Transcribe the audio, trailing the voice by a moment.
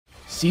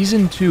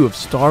Season 2 of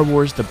Star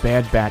Wars The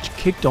Bad Batch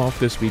kicked off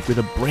this week with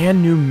a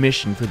brand new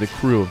mission for the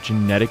crew of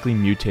genetically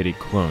mutated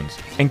clones.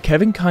 And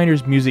Kevin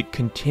Kiner's music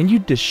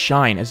continued to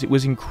shine as it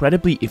was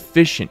incredibly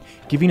efficient,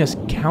 giving us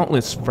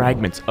countless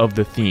fragments of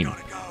the theme.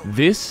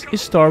 This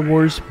is Star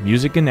Wars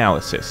Music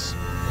Analysis.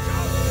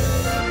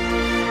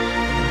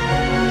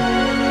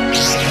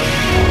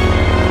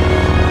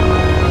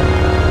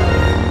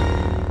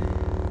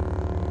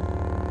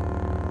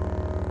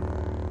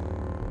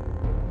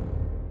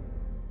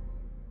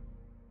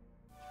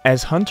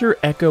 As Hunter,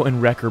 Echo,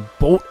 and Wrecker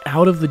bolt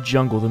out of the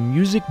jungle, the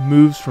music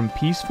moves from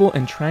peaceful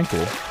and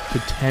tranquil to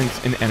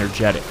tense and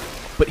energetic.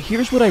 But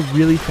here's what I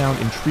really found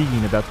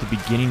intriguing about the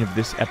beginning of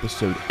this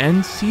episode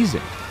and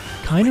season.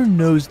 Kiner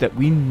knows that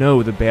we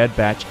know the Bad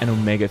Batch and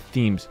Omega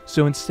themes,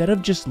 so instead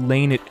of just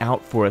laying it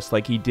out for us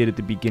like he did at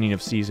the beginning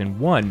of Season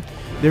 1,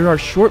 there are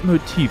short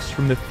motifs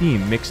from the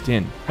theme mixed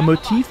in. A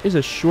motif is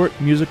a short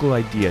musical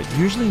idea,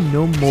 usually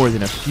no more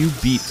than a few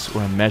beats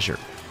or a measure.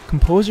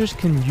 Composers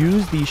can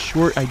use these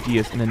short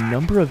ideas in a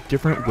number of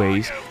different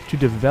ways to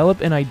develop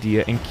an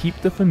idea and keep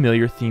the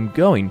familiar theme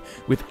going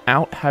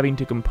without having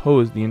to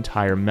compose the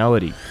entire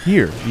melody.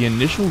 Here, the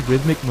initial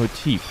rhythmic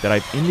motif that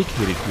I've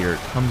indicated here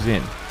comes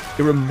in.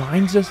 It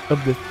reminds us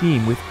of the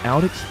theme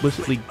without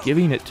explicitly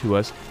giving it to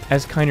us,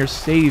 as Kiner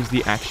saves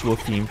the actual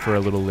theme for a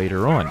little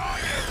later on.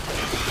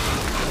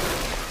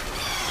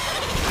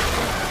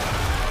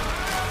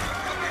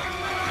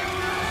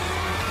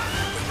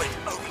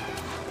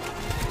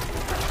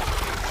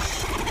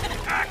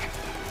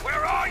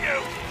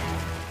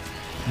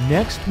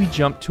 Next, we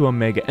jump to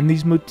Omega, and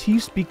these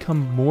motifs become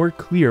more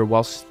clear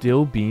while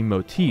still being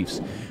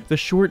motifs. The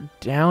short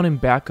down and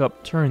back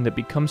up turn that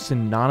becomes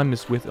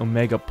synonymous with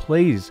Omega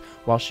plays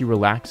while she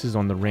relaxes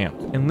on the ramp.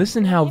 And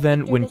listen how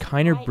then, when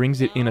Kiner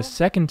brings it in a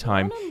second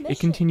time, it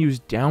continues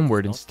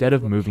downward instead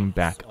of moving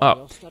back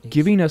up,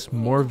 giving us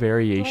more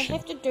variation. I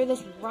have to do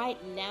this right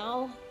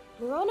now.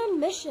 We're on a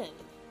mission.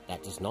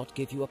 That does not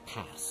give you a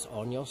pass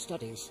on your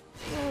studies.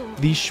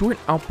 These short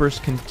outbursts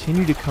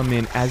continue to come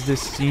in as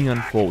this scene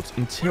unfolds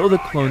until the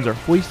clones are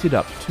hoisted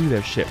up to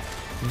their ship.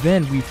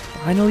 Then we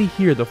finally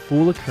hear the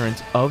full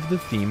occurrence of the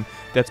theme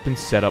that's been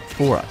set up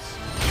for us.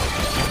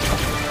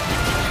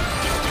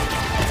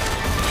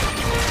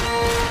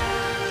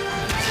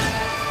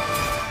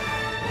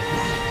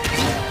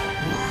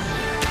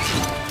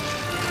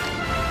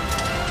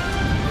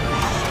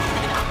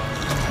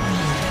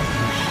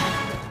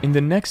 In the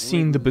next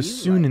scene, the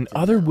bassoon and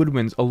other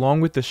woodwinds,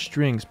 along with the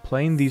strings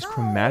playing these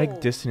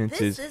chromatic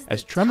dissonances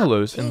as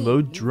tremolos and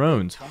low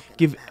drones,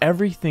 give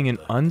everything an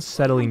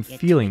unsettling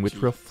feeling which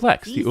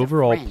reflects the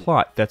overall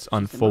plot that's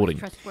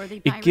unfolding.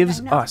 It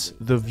gives us,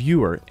 the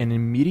viewer, an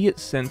immediate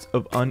sense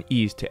of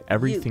unease to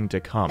everything to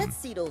come.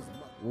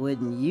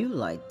 Wouldn't you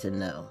like to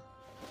know?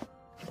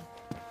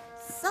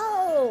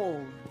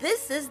 So,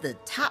 this is the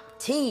top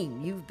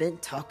team you've been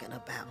talking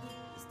about.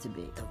 Is to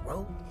be the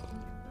road.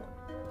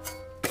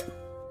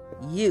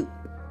 You.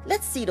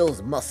 Let's see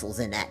those muscles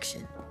in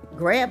action.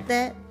 Grab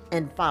that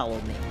and follow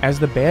me. As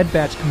the Bad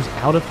Batch comes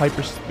out of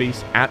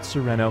hyperspace at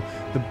Sereno,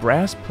 the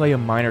brass play a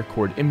minor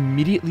chord,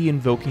 immediately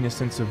invoking a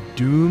sense of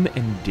doom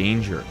and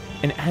danger.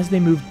 And as they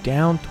move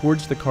down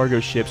towards the cargo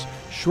ships,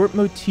 short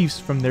motifs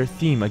from their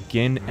theme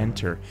again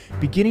enter,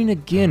 beginning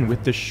again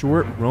with the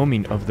short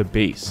roaming of the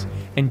base.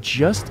 And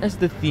just as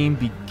the theme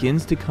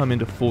begins to come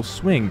into full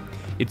swing,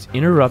 it's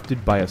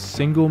interrupted by a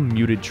single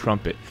muted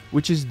trumpet,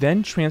 which is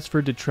then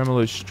transferred to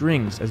tremolo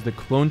strings as the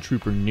clone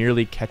trooper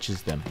nearly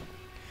catches them.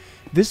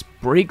 This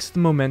breaks the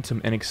momentum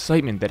and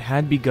excitement that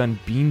had begun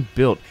being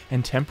built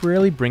and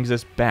temporarily brings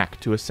us back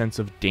to a sense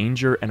of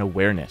danger and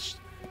awareness.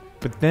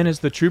 But then as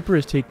the trooper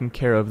is taken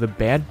care of, the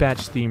Bad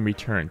Batch theme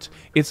returns.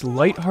 Its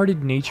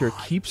lighthearted nature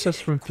keeps us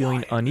from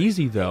feeling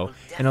uneasy though,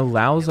 and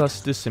allows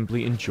us to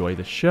simply enjoy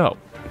the show.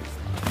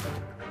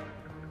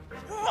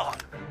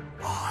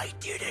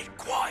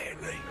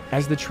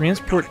 As the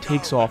transport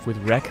takes off with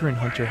Wrecker and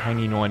Hunter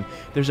hanging on,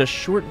 there's a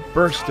short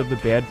burst of the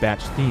Bad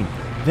Batch theme.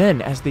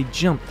 Then, as they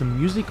jump, the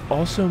music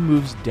also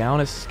moves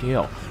down a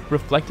scale,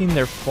 reflecting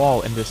their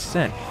fall and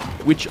descent,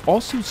 which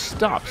also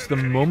stops the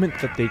moment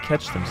that they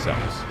catch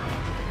themselves.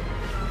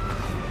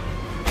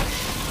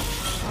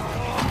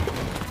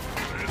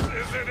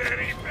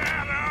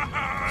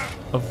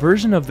 A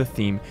version of the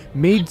theme,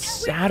 made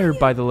sadder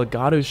by the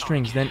legato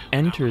strings, then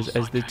enters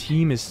as the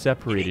team is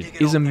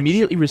separated, is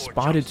immediately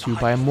responded to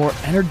by a more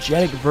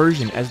energetic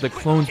version as the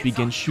clones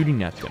begin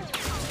shooting at them.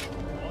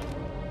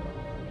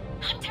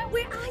 Hunter,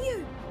 where are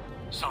you?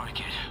 Sorry,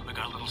 kid. We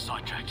got a little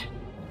sidetracked.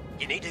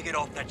 You need to get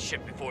off that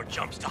ship before it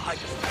jumps to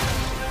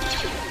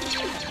hyperspace.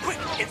 Quick,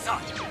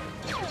 inside!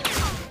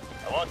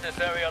 I want this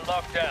area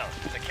locked down.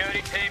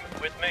 Security team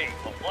with me.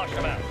 We'll flush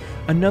them out.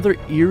 Another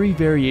eerie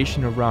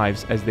variation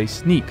arrives as they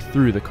sneak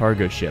through the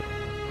cargo ship.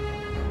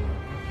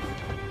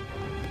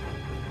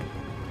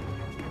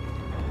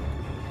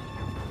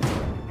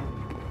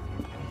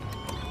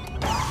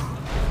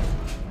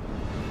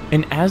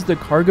 And as the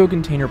cargo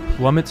container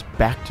plummets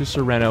back to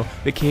Sereno,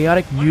 the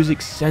chaotic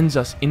music sends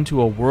us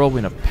into a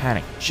whirlwind of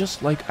panic,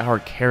 just like our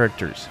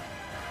characters.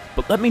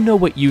 But let me know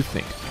what you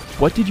think.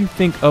 What did you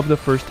think of the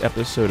first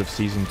episode of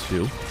Season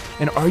 2?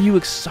 And are you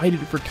excited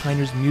for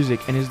Kiner's music,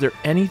 and is there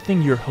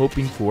anything you're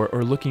hoping for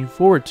or looking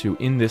forward to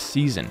in this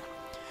season?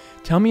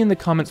 Tell me in the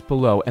comments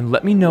below and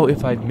let me know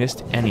if I've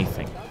missed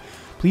anything.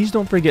 Please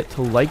don't forget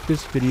to like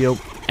this video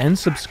and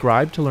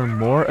subscribe to learn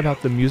more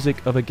about the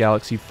music of a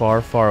galaxy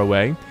far, far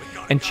away.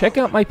 And check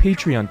out my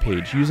Patreon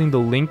page using the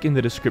link in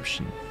the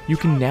description. You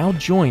can now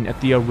join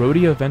at the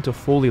Arodia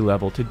Ventafoli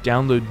level to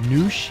download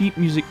new sheet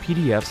music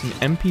PDFs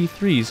and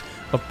MP3s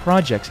of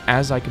projects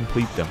as I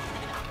complete them.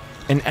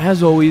 And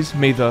as always,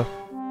 may the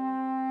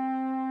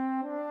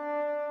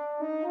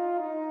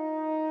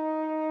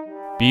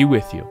be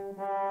with you.